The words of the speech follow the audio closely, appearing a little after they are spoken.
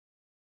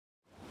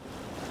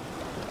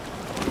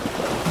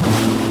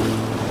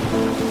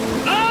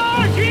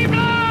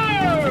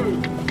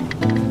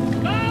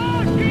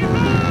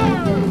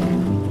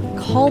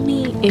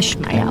me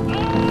Ishmael.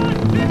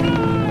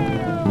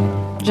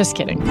 Just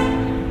kidding.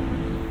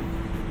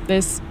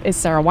 This is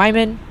Sarah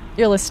Wyman.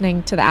 You're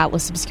listening to the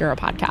Atlas Obscura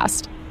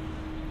podcast.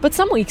 But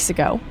some weeks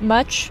ago,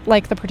 much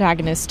like the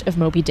protagonist of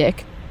Moby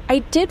Dick, I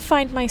did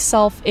find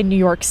myself in New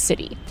York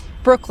City,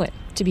 Brooklyn,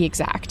 to be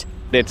exact.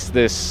 It's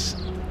this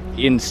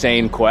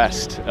insane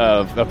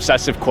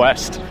obsessive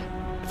quest.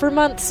 For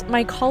months,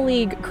 my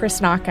colleague Chris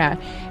Naka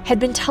had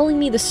been telling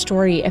me the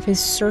story of his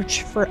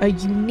search for a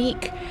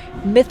unique,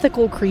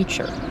 mythical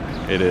creature.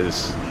 It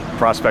is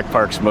Prospect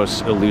Park's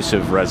most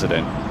elusive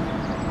resident.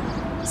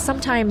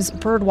 Sometimes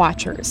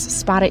birdwatchers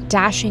spot it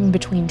dashing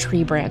between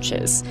tree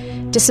branches,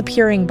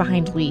 disappearing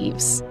behind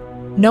leaves.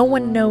 No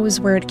one knows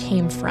where it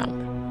came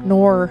from,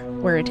 nor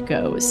where it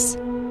goes.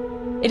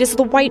 It is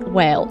the white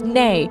whale,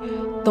 nay,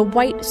 the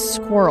white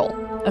squirrel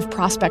of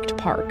Prospect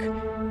Park,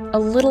 a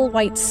little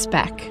white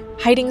speck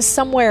hiding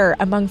somewhere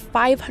among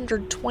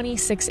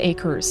 526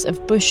 acres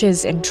of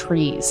bushes and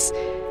trees.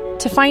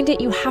 To find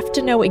it, you have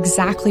to know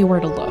exactly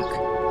where to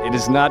look. It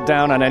is not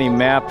down on any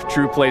map.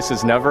 True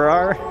places never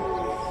are.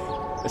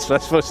 It's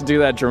not supposed to do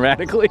that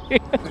dramatically.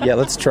 Yeah,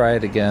 let's try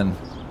it again.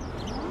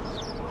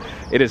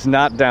 It is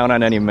not down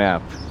on any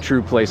map.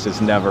 True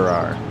places never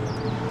are.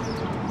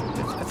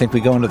 I think we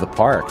go into the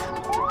park.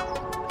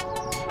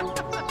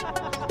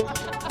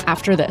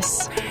 After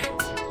this.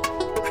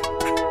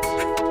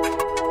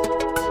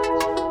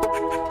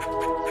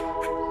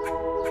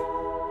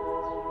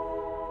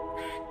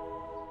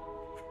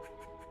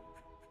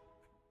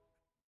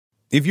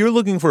 If you're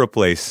looking for a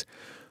place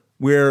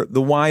where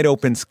the wide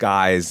open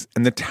skies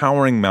and the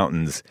towering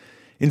mountains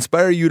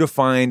inspire you to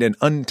find an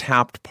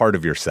untapped part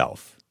of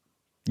yourself,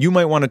 you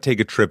might want to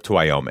take a trip to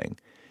Wyoming.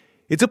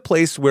 It's a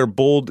place where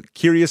bold,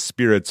 curious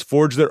spirits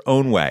forge their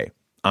own way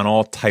on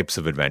all types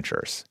of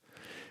adventures.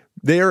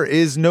 There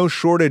is no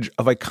shortage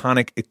of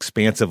iconic,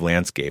 expansive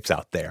landscapes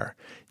out there.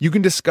 You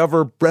can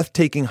discover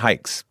breathtaking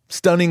hikes,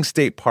 stunning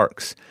state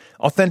parks,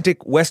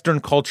 authentic Western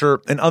culture,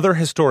 and other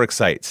historic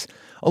sites,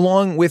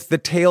 along with the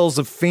tales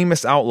of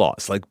famous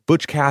outlaws like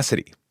Butch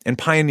Cassidy and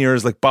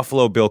pioneers like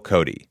Buffalo Bill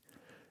Cody.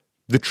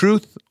 The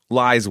truth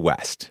lies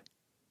west.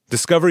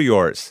 Discover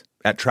yours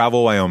at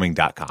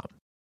travelwyoming.com.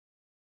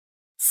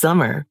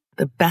 Summer,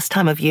 the best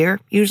time of year,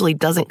 usually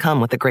doesn't come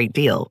with a great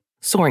deal.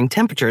 Soaring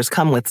temperatures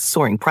come with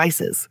soaring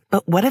prices.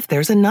 But what if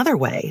there's another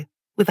way?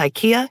 With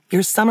IKEA,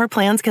 your summer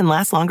plans can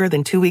last longer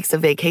than 2 weeks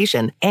of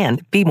vacation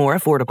and be more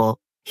affordable.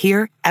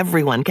 Here,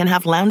 everyone can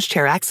have lounge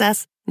chair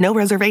access, no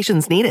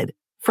reservations needed.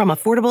 From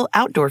affordable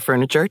outdoor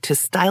furniture to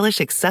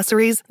stylish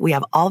accessories, we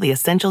have all the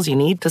essentials you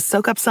need to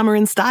soak up summer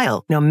in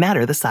style, no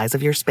matter the size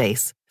of your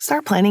space.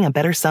 Start planning a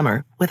better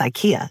summer with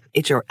IKEA.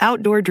 It's your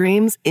outdoor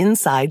dreams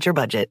inside your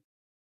budget.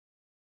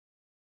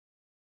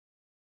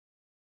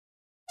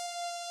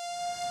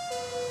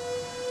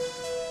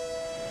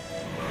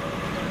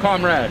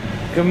 Comrade.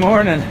 Good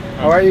morning.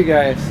 How are you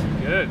guys?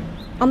 Good.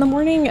 On the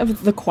morning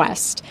of the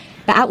quest,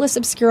 the Atlas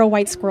Obscura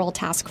White Squirrel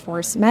Task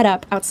Force met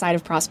up outside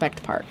of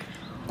Prospect Park.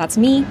 That's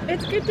me.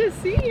 It's good to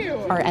see you.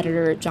 Our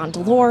editor, John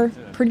Delore,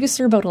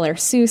 producer Baudelaire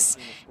Seuss,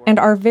 and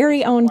our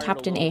very own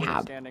Captain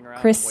Ahab,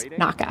 Chris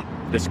Naka.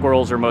 The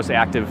squirrels are most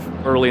active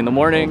early in the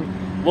morning.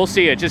 We'll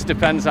see. It just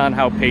depends on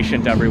how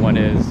patient everyone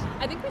is.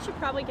 I think we should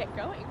probably get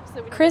going.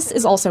 Chris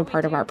is also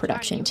part of our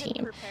production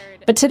team.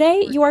 But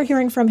today, you are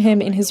hearing from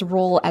him in his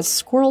role as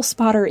Squirrel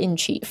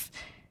Spotter-in-Chief.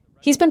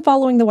 He's been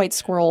following the white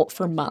squirrel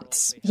for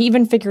months. He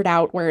even figured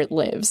out where it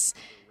lives.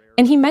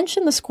 And he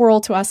mentioned the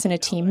squirrel to us in a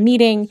team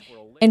meeting,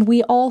 and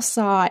we all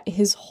saw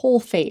his whole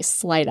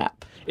face light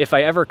up. If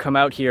I ever come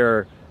out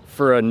here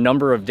for a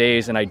number of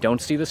days and I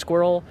don't see the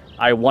squirrel,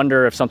 I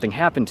wonder if something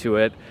happened to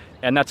it,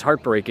 and that's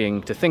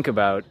heartbreaking to think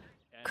about.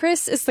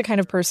 Chris is the kind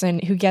of person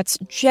who gets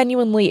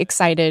genuinely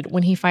excited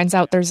when he finds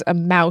out there's a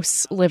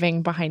mouse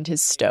living behind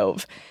his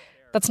stove.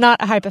 That's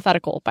not a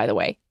hypothetical, by the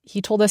way.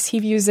 He told us he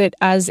views it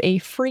as a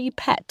free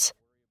pet.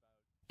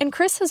 And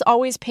Chris has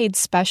always paid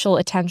special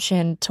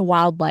attention to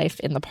wildlife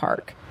in the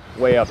park.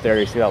 Way up there,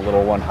 you see that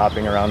little one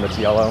hopping around that's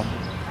yellow?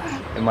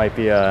 It might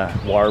be a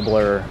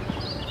warbler,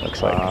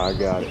 looks like. I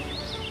got it.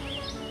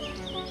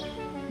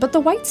 But the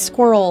white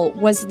squirrel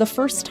was the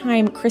first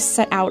time Chris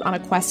set out on a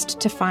quest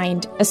to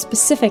find a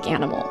specific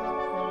animal.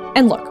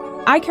 And look,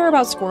 I care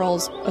about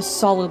squirrels a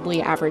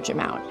solidly average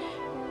amount.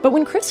 But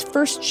when Chris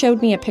first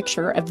showed me a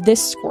picture of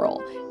this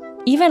squirrel,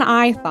 even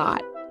I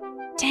thought,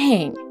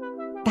 dang,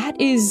 that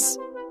is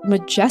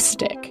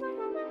majestic.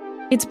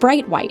 It's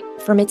bright white,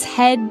 from its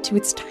head to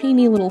its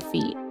tiny little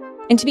feet.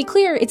 And to be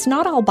clear, it's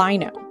not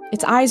albino.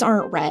 Its eyes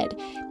aren't red.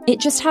 It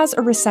just has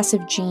a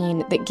recessive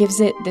gene that gives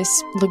it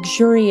this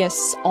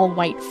luxurious,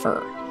 all-white fur.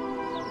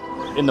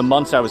 In the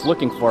months I was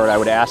looking for it, I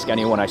would ask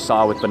anyone I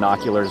saw with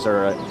binoculars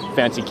or a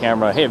fancy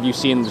camera, hey, have you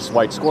seen this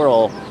white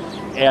squirrel?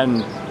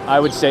 And I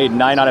would say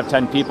 9 out of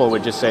 10 people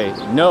would just say,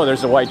 no,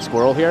 there's a white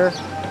squirrel here.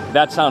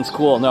 That sounds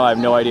cool. No, I have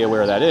no idea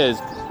where that is.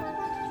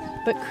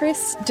 But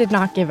Chris did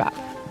not give up.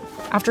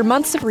 After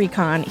months of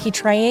recon, he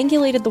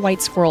triangulated the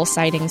white squirrel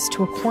sightings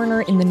to a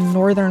corner in the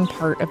northern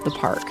part of the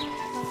park.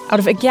 Out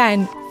of,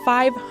 again,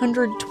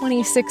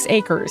 526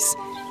 acres.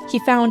 he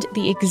found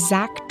the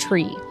exact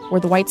tree where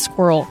the white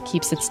squirrel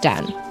keeps its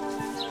den.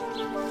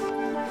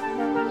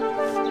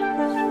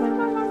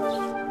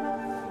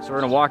 So we're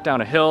going to walk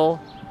down a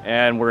hill,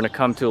 and we're going to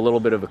come to a little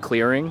bit of a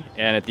clearing.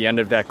 And at the end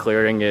of that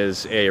clearing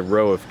is a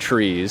row of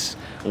trees,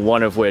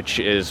 one of which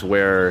is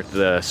where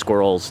the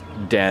squirrel's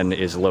den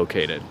is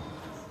located.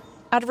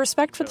 Out of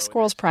respect for the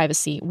squirrel's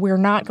privacy, we're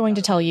not going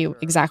to tell you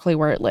exactly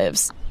where it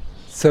lives.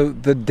 So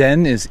the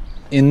den is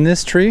in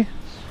this tree?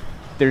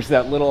 There's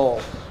that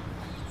little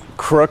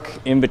crook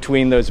in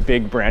between those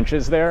big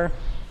branches there,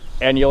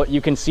 and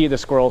you can see the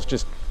squirrels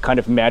just kind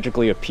of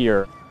magically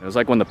appear. It was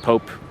like when the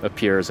Pope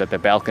appears at the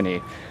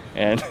balcony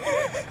and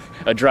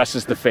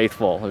addresses the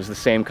faithful. It was the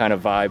same kind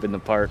of vibe in the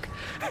park.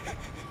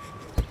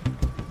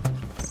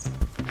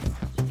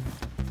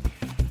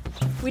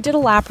 We did a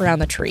lap around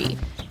the tree.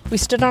 We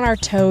stood on our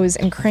toes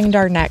and craned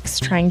our necks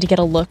trying to get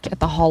a look at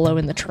the hollow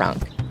in the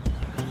trunk.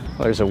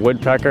 Well, there's a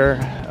woodpecker.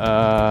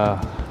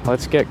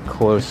 Let's get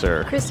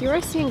closer. Chris, you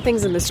are seeing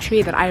things in this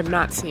tree that I am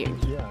not seeing.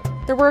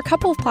 There were a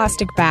couple of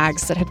plastic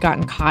bags that had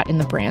gotten caught in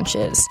the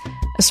branches,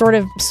 a sort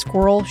of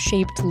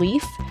squirrel-shaped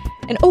leaf,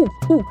 and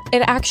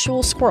an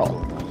actual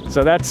squirrel.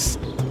 So that's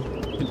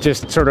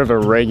just sort of a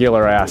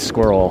regular-ass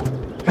squirrel.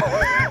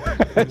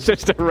 It's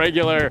just a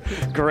regular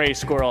gray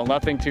squirrel,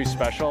 nothing too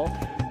special.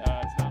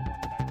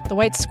 The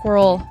white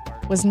squirrel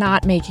was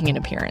not making an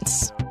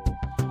appearance.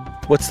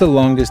 What's the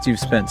longest you've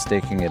spent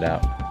staking it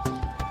out?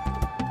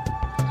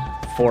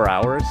 4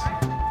 hours.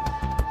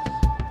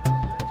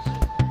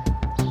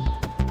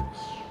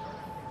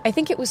 I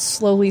think it was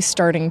slowly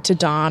starting to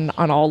dawn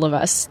on all of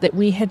us that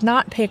we had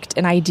not picked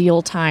an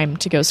ideal time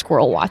to go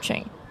squirrel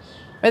watching.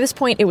 By this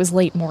point, it was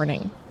late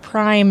morning,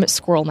 prime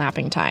squirrel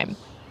napping time.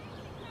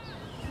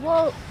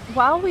 Well,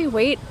 while we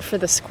wait for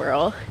the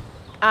squirrel,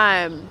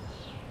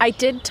 I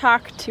did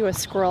talk to a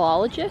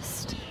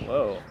squirrelologist.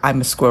 Whoa.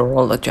 I'm a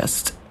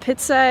squirrelologist.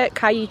 Pitsa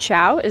Kai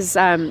Chow is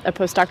a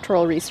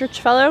postdoctoral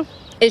research fellow.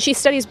 And she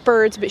studies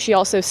birds, but she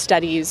also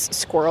studies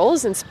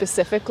squirrels and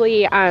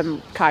specifically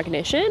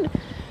cognition.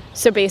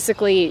 So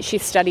basically, she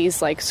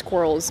studies like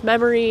squirrels'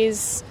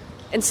 memories.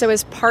 And so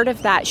as part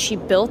of that, she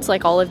built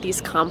like all of these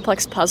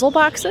complex puzzle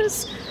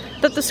boxes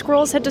that the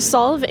squirrels had to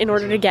solve in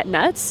order to get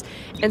nuts.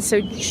 And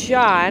so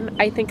John,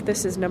 I think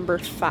this is number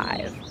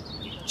 5.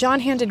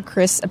 John handed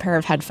Chris a pair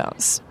of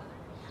headphones.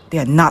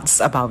 They're nuts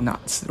about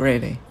nuts,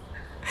 really.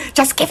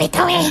 Just give it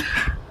to me.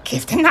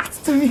 Give the nuts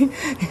to me.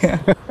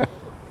 Yeah.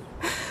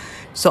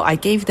 So I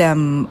gave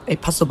them a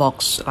puzzle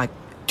box like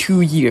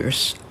 2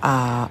 years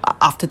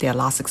after their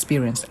last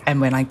experience.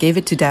 And when I gave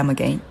it to them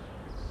again,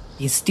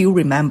 they still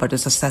remember the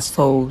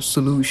successful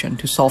solution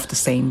to solve the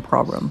same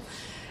problem.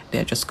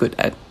 They're just good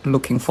at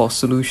looking for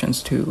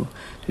solutions to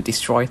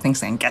destroy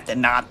things and get the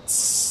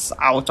nuts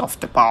out of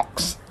the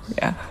box.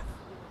 Yeah.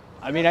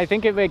 I mean, I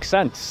think it makes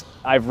sense.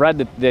 I've read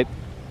that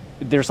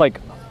there's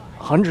like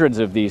hundreds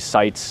of these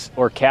sites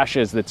or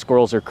caches that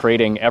squirrels are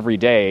creating every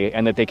day,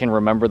 and that they can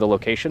remember the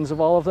locations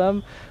of all of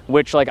them,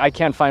 which like I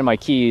can't find my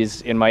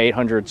keys in my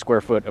 800 square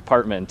foot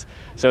apartment.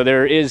 So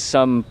there is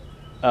some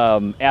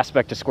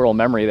aspect to squirrel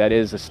memory that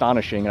is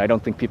astonishing, and I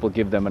don't think people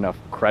give them enough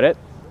credit.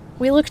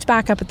 We looked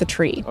back up at the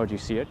tree. Oh, do you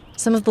see it?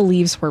 Some of the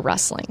leaves were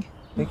rustling.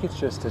 I think it's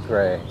just a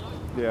gray.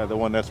 Yeah, the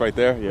one that's right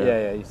there?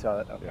 Yeah, you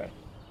saw it. Okay.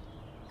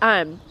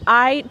 Yeah.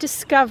 I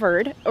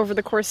discovered over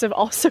the course of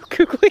also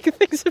Googling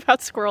things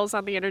about squirrels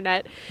on the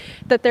internet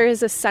that there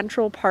is a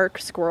Central Park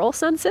squirrel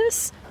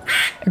census.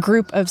 A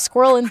group of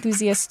squirrel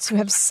enthusiasts who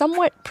have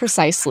somewhat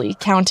precisely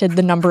counted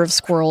the number of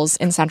squirrels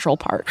in Central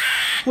Park.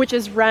 Which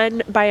is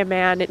run by a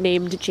man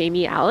named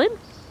Jamie Allen.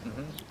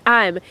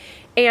 Mm-hmm.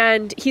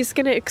 And he's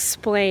going to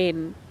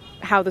explain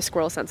how the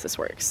squirrel census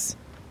works.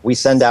 We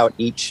send out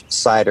each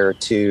sighter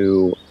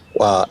to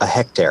a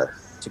hectare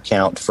to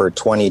count for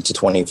 20 to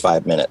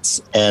 25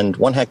 minutes. And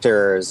 1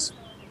 hectare is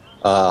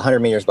 100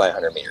 meters by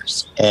 100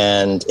 meters.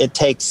 And it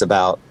takes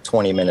about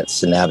 20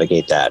 minutes to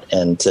navigate that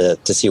and to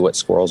see what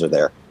squirrels are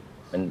there.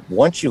 And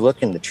once you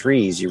look in the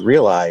trees, you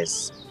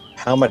realize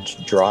how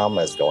much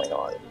drama is going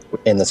on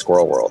in the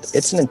squirrel world.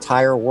 It's an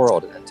entire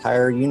world, an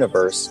entire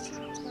universe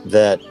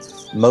that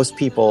most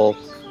people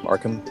are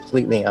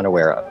completely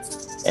unaware of.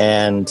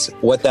 And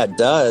what that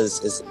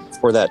does is,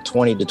 for that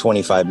 20 to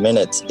 25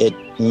 minutes, it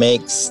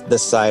makes the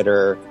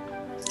sighter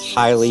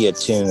highly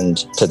attuned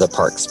to the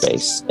park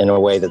space in a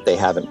way that they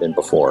haven't been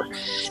before.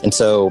 And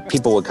so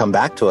people would come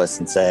back to us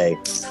and say,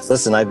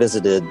 listen, I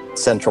visited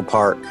Central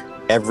Park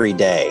every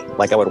day.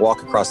 Like I would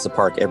walk across the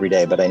park every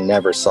day, but I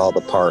never saw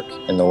the park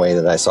in the way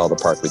that I saw the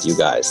park with you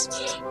guys.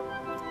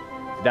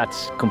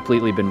 That's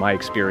completely been my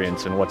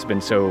experience, and what's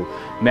been so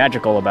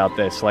magical about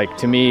this. Like,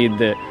 to me,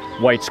 the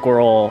white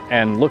squirrel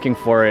and looking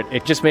for it,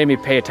 it just made me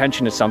pay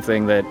attention to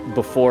something that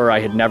before I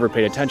had never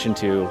paid attention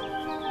to.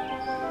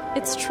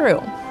 It's true.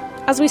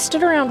 As we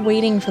stood around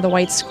waiting for the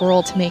white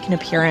squirrel to make an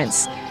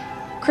appearance,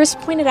 Chris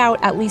pointed out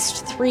at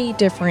least 3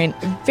 different,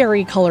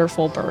 very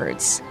colorful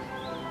birds.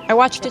 I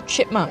watched a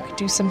chipmunk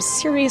do some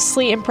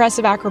seriously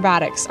impressive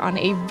acrobatics on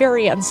a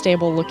very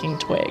unstable-looking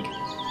twig.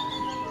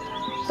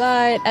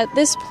 But at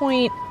this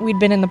point, we'd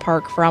been in the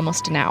park for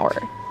almost an hour.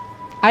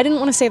 I didn't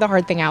want to say the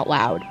hard thing out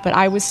loud, but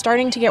I was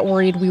starting to get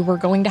worried we were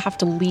going to have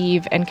to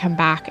leave and come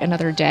back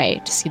another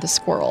day to see the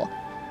squirrel.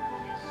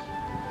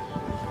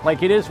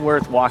 Like, it is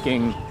worth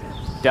walking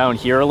down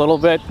here a little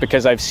bit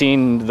because I've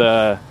seen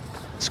the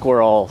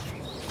squirrel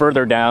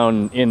further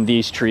down in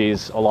these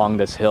trees along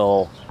this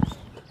hill.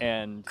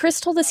 And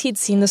Chris told us he'd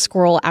seen the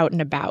squirrel out and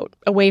about,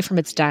 away from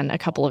its den a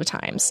couple of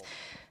times.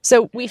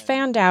 So we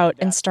fanned out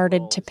and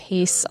started to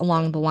pace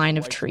along the line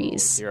of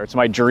trees. It's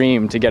my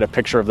dream to get a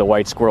picture of the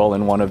white squirrel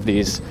in one of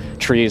these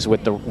trees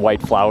with the white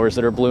flowers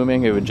that are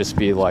blooming. It would just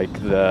be like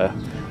the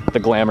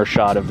glamour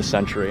shot of the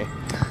century.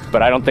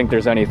 But I don't think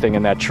there's anything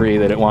in that tree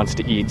that it wants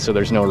to eat, so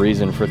there's no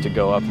reason for it to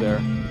go up there.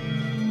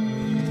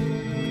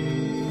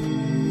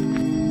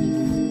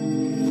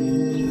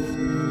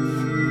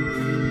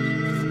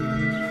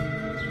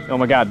 Oh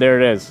my God, there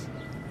it is.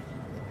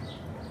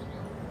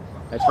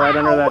 It's right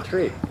under that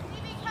tree.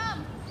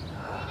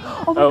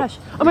 Oh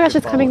my gosh,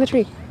 it's climbing the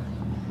tree.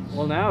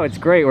 Well, now it's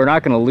great. We're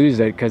not going to lose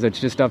it because it's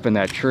just up in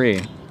that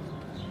tree.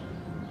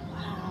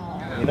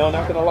 You know,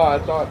 not going to lie, I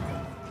thought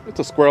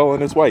it's a squirrel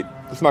and it's white.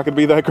 It's not going to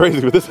be that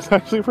crazy, but this is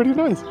actually pretty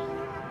nice.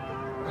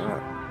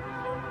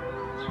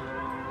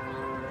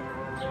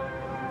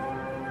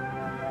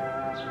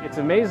 It's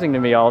amazing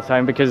to me all the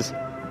time because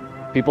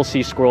people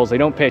see squirrels, they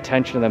don't pay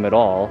attention to them at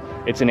all.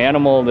 It's an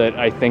animal that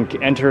I think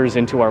enters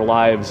into our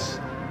lives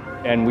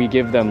and we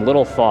give them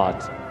little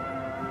thought.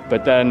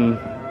 But then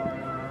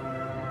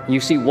you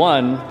see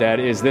one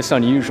that is this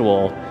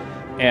unusual,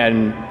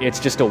 and it's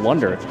just a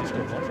wonder.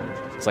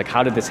 It's like,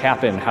 how did this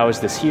happen? How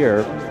is this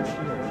here?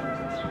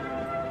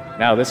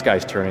 Now this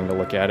guy's turning to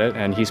look at it,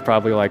 and he's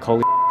probably like,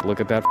 holy look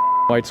at that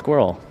white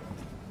squirrel.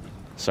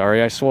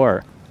 Sorry, I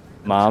swore.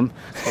 Mom.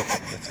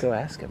 Let's go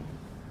ask him.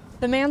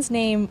 The man's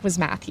name was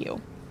Matthew,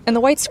 and the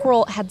white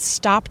squirrel had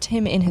stopped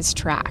him in his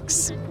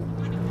tracks.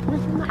 We're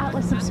from the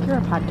Atlas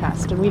Obscura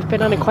podcast, and we've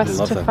been on a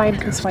quest to find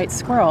this white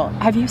squirrel.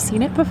 Have you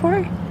seen it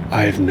before?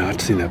 I have not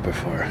seen that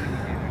before.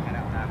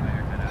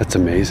 That's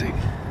amazing.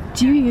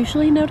 Do you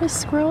usually notice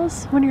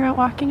squirrels when you're out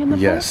walking in the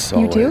park? Yes,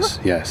 always. You do?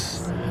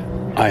 Yes.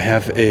 I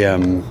have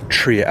a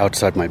tree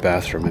outside my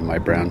bathroom in my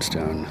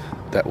brownstone.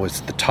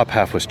 The top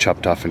half was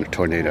chopped off in a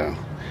tornado,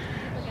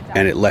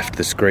 and it left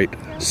this great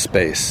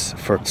space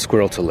for a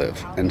squirrel to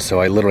live. And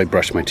so I literally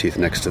brush my teeth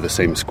next to the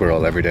same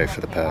squirrel every day for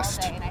the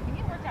past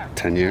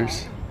 10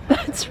 years.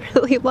 That's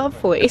really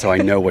lovely. So I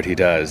know what he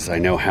does. I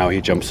know how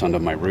he jumps onto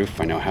my roof.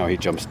 I know how he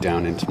jumps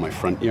down into my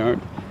front yard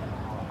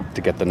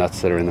to get the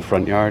nuts that are in the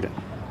front yard.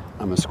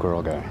 I'm a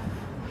squirrel guy.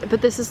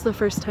 But this is the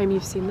first time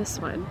you've seen this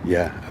one.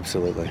 Yeah,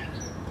 absolutely.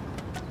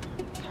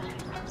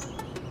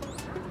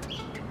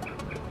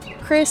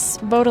 Chris,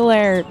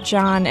 Baudelaire,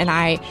 John, and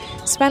I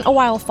spent a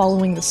while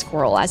following the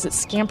squirrel as it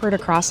scampered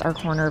across our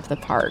corner of the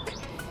park.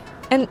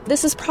 And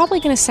this is probably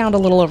going to sound a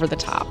little over the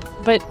top,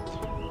 but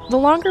the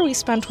longer we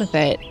spent with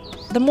it,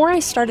 the more I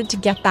started to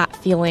get that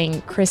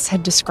feeling Chris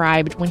had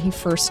described when he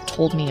first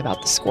told me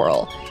about the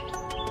squirrel.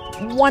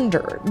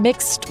 Wonder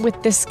mixed with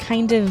this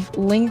kind of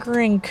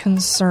lingering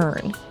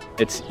concern.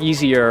 It's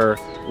easier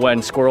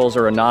when squirrels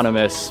are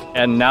anonymous,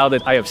 and now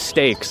that I have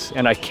stakes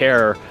and I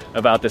care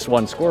about this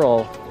one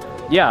squirrel,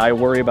 yeah, I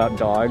worry about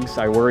dogs,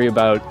 I worry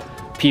about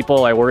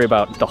people, I worry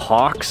about the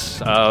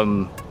hawks,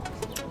 and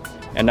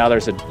now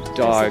there's a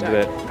dog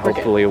that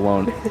hopefully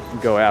won't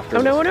go after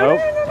Oh, no, this. no, no,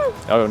 no, no.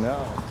 Oh,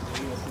 no.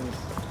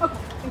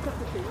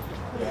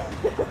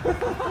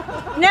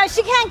 No,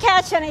 she can't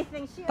catch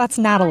anything. That's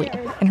Natalie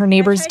and her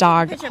neighbor's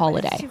dog,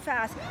 Holiday. Too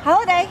fast.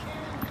 Holiday,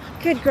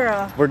 good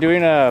girl. We're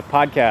doing a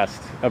podcast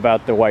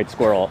about the white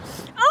squirrel.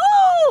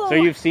 Oh! So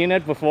you've seen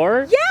it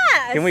before?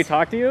 Yes! Can we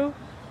talk to you?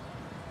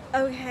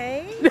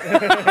 Okay.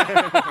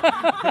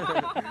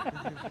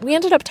 We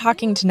ended up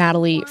talking to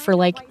Natalie for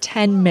like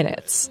 10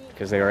 minutes.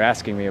 Because they were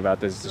asking me about,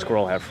 does the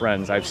squirrel have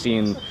friends? I've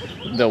seen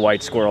the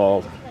white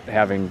squirrel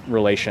having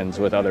relations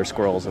with other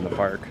squirrels in the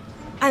park.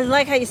 I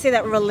like how you say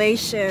that,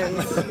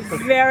 relations.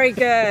 Very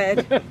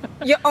good.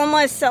 You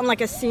almost sound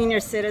like a senior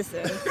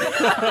citizen.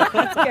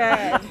 That's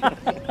good.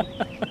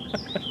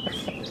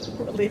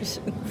 Relations.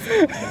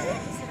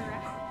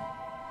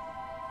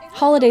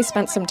 Holiday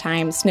spent some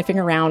time sniffing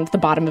around the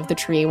bottom of the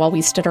tree while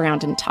we stood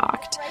around and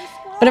talked.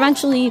 But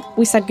eventually,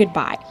 we said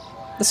goodbye.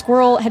 The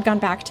squirrel had gone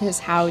back to his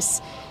house,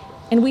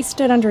 and we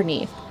stood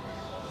underneath,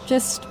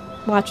 just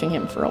watching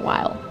him for a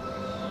while.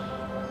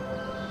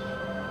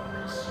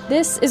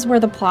 This is where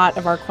the plot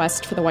of our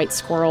quest for the white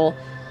squirrel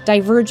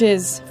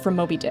diverges from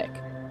Moby Dick.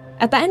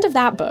 At the end of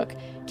that book,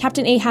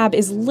 Captain Ahab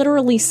is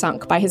literally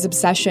sunk by his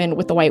obsession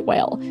with the white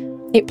whale.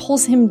 It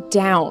pulls him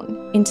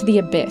down into the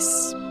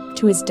abyss,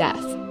 to his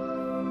death.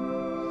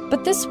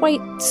 But this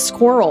white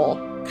squirrel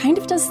kind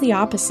of does the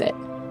opposite.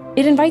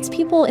 It invites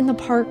people in the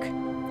park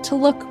to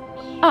look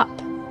up,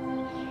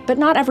 but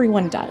not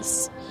everyone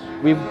does.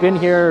 We've been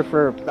here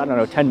for,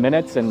 10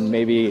 minutes, and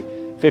maybe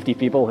 50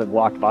 people have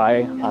walked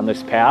by on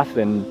this path,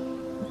 and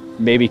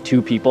maybe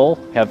 2 people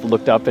have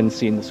looked up and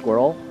seen the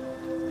squirrel,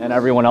 and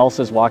everyone else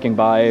is walking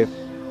by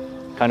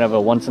kind of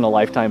a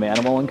once-in-a-lifetime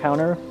animal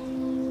encounter,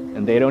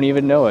 and they don't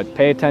even know it.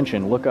 Pay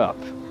attention, look up.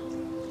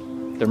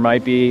 There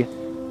might be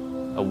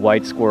a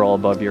white squirrel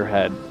above your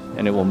head,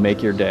 and it will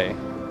make your day.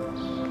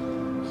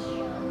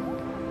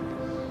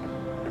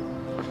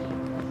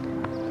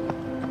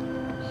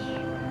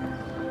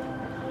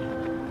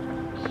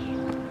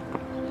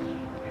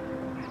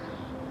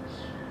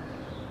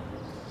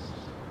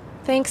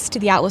 Thanks to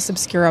the Atlas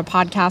Obscura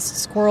podcast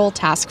Squirrel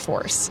Task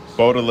Force,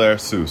 Baudelaire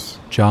Seuss,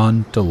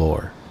 John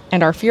Delore,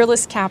 and our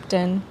fearless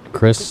captain,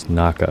 Chris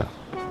Naka.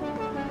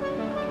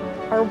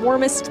 Our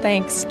warmest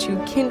thanks to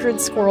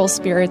kindred squirrel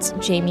spirits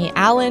Jamie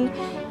Allen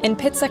and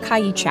Pitsa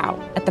Kai Chow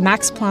at the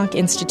Max Planck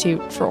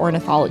Institute for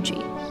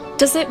Ornithology.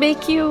 Does it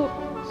make you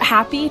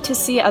happy to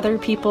see other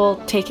people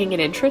taking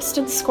an interest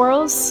in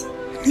squirrels?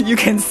 You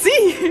can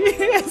see.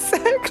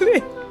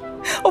 Exactly.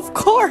 Of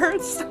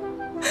course.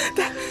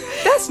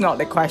 That's not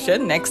the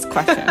question. Next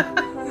question.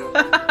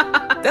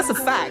 That's a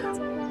fact.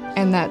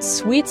 And that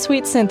sweet,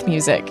 sweet synth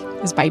music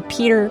is by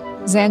Peter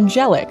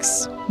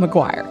Zangelix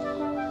McGuire.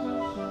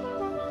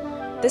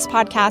 This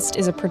podcast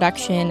is a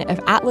production of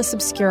Atlas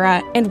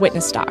Obscura and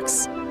Witness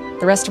Docs.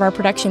 The rest of our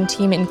production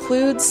team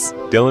includes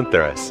Dylan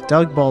Thuras,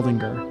 Doug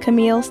Baldinger,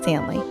 Camille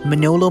Stanley,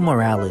 Manolo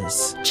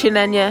Morales,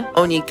 Chinenya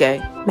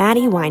Onike,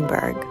 Maddie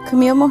Weinberg,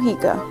 Camille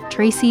Mojica,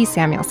 Tracy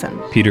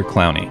Samuelson, Peter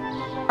Clowney.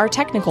 Our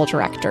technical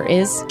director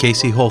is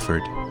Casey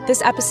Holford.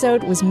 This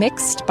episode was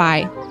mixed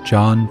by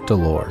John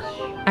Delore.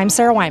 I'm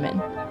Sarah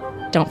Wyman.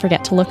 Don't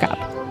forget to look up.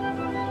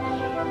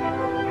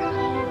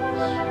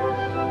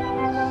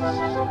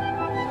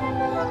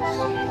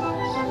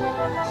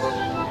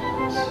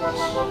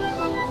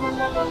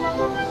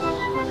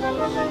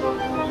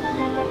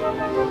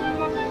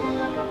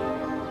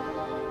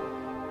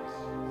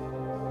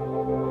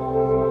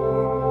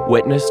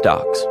 Witness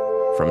Docs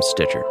from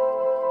Stitcher.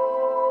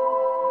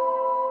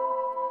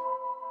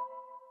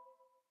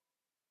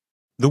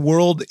 The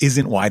world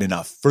isn't wide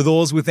enough for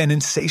those with an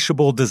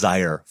insatiable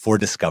desire for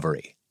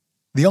discovery.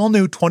 The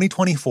all-new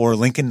 2024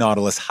 Lincoln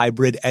Nautilus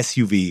Hybrid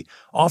SUV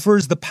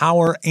offers the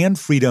power and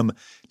freedom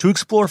to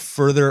explore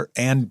further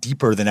and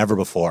deeper than ever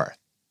before.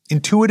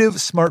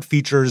 Intuitive, smart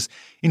features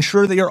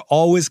ensure that you're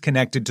always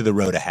connected to the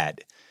road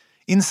ahead.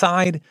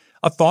 Inside,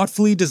 a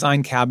thoughtfully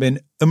designed cabin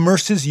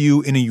immerses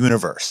you in a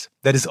universe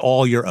that is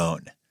all your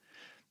own.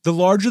 The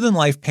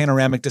larger-than-life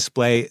panoramic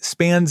display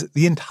spans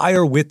the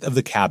entire width of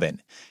the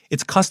cabin.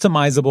 It's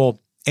customizable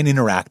and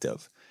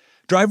interactive.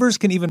 Drivers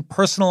can even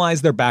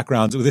personalize their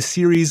backgrounds with a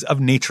series of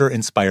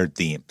nature-inspired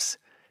themes.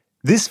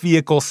 This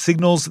vehicle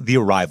signals the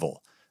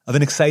arrival of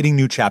an exciting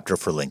new chapter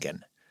for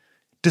Lincoln.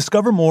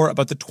 Discover more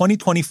about the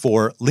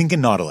 2024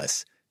 Lincoln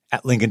Nautilus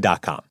at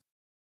Lincoln.com.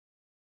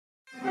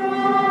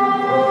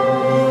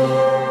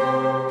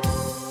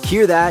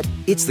 Hear that?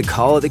 It's the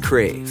call of the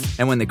Crave.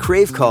 And when the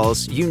Crave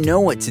calls, you know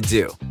what to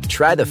do.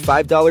 Try the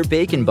 $5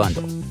 Bacon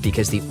Bundle,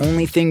 because the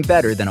only thing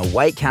better than a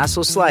White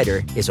Castle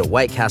slider is a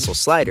White Castle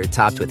slider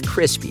topped with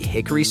crispy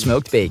hickory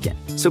smoked bacon.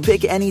 So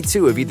pick any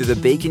two of either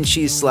the Bacon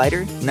Cheese Slider,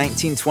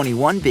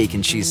 1921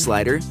 Bacon Cheese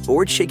Slider,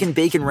 or Chicken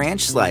Bacon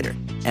Ranch Slider.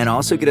 And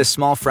also get a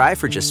small fry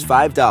for just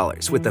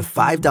 $5 with the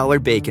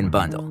 $5 Bacon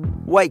Bundle.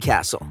 White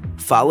Castle.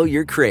 Follow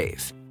your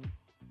Crave.